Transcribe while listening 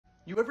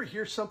You ever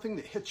hear something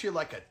that hits you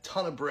like a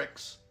ton of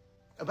bricks?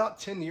 About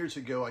 10 years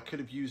ago, I could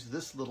have used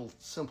this little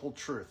simple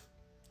truth.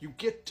 You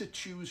get to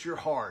choose your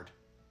hard.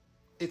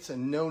 It's a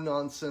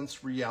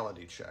no-nonsense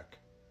reality check.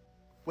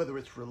 Whether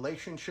it's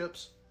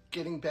relationships,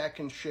 getting back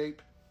in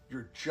shape,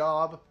 your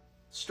job,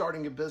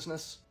 starting a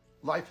business,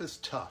 life is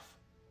tough.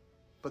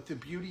 But the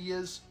beauty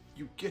is,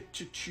 you get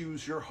to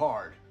choose your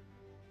hard.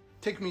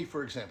 Take me,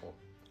 for example.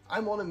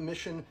 I'm on a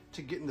mission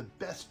to get in the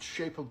best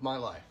shape of my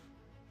life.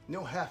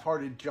 No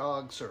half-hearted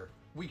jogs or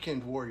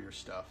weekend warrior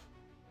stuff.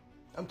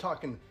 I'm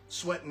talking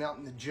sweating out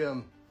in the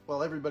gym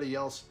while everybody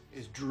else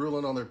is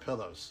drooling on their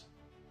pillows.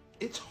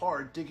 It's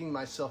hard digging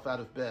myself out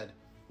of bed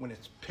when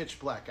it's pitch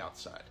black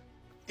outside.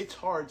 It's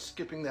hard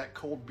skipping that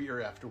cold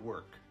beer after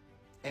work.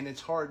 And it's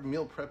hard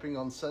meal prepping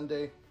on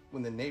Sunday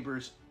when the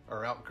neighbors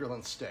are out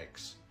grilling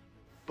steaks.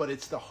 But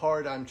it's the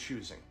hard I'm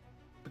choosing.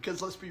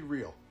 Because let's be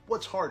real,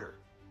 what's harder?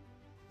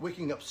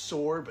 Waking up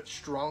sore but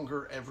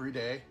stronger every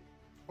day?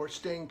 Or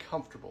staying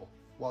comfortable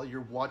while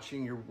you're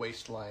watching your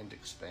waistline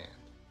expand?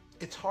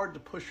 It's hard to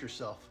push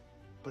yourself,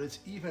 but it's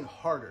even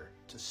harder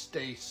to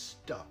stay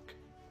stuck.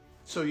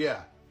 So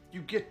yeah,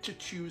 you get to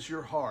choose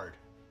your hard.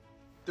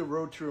 The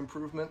road to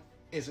improvement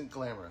isn't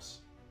glamorous.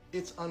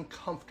 It's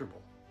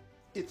uncomfortable.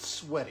 It's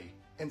sweaty,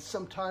 and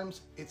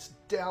sometimes it's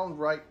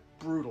downright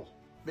brutal.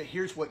 But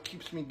here's what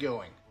keeps me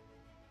going.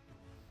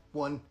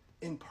 1.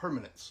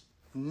 Impermanence.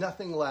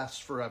 Nothing lasts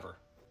forever.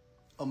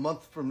 A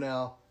month from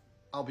now,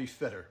 I'll be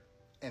fitter,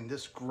 and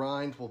this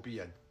grind will be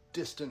a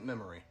distant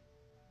memory.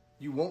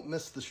 You won't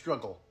miss the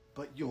struggle,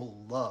 but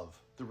you'll love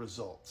the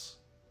results.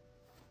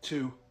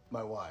 2.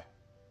 My why.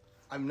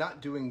 I'm not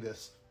doing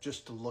this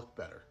just to look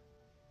better.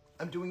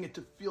 I'm doing it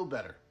to feel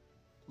better,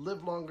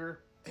 live longer,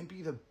 and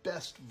be the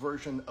best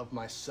version of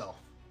myself.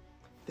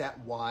 That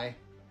why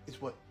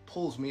is what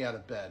pulls me out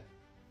of bed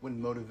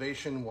when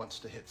motivation wants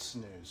to hit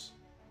snooze.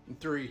 And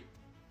 3.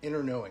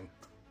 Inner knowing.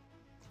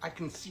 I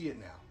can see it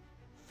now,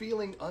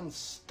 feeling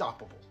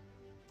unstoppable,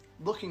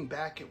 looking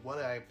back at what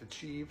I've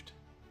achieved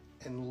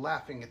and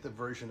laughing at the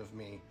version of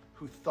me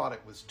who thought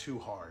it was too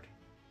hard.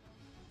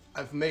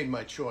 I've made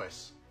my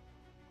choice.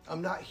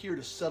 I'm not here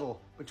to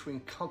settle between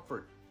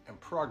comfort and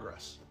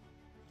progress.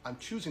 I'm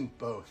choosing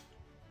both.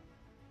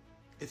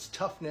 It's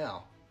tough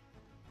now,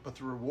 but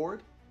the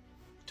reward,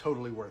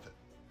 totally worth it.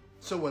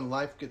 So when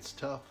life gets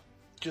tough,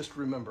 just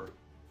remember,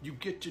 you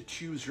get to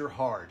choose your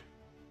hard.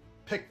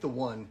 Pick the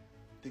one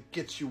that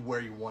gets you where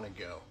you want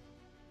to go.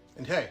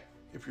 And hey,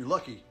 if you're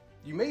lucky,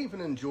 you may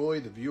even enjoy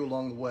the view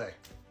along the way,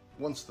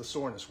 once the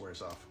soreness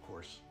wears off, of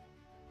course.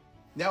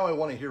 Now I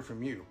want to hear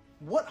from you.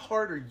 What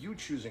hard are you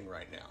choosing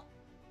right now?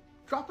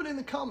 Drop it in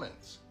the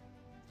comments.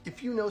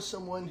 If you know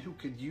someone who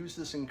could use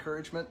this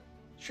encouragement,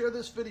 share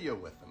this video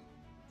with them.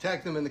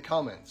 Tag them in the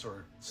comments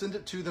or send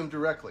it to them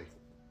directly.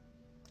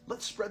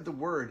 Let's spread the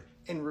word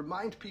and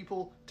remind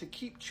people to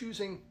keep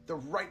choosing the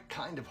right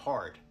kind of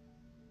hard.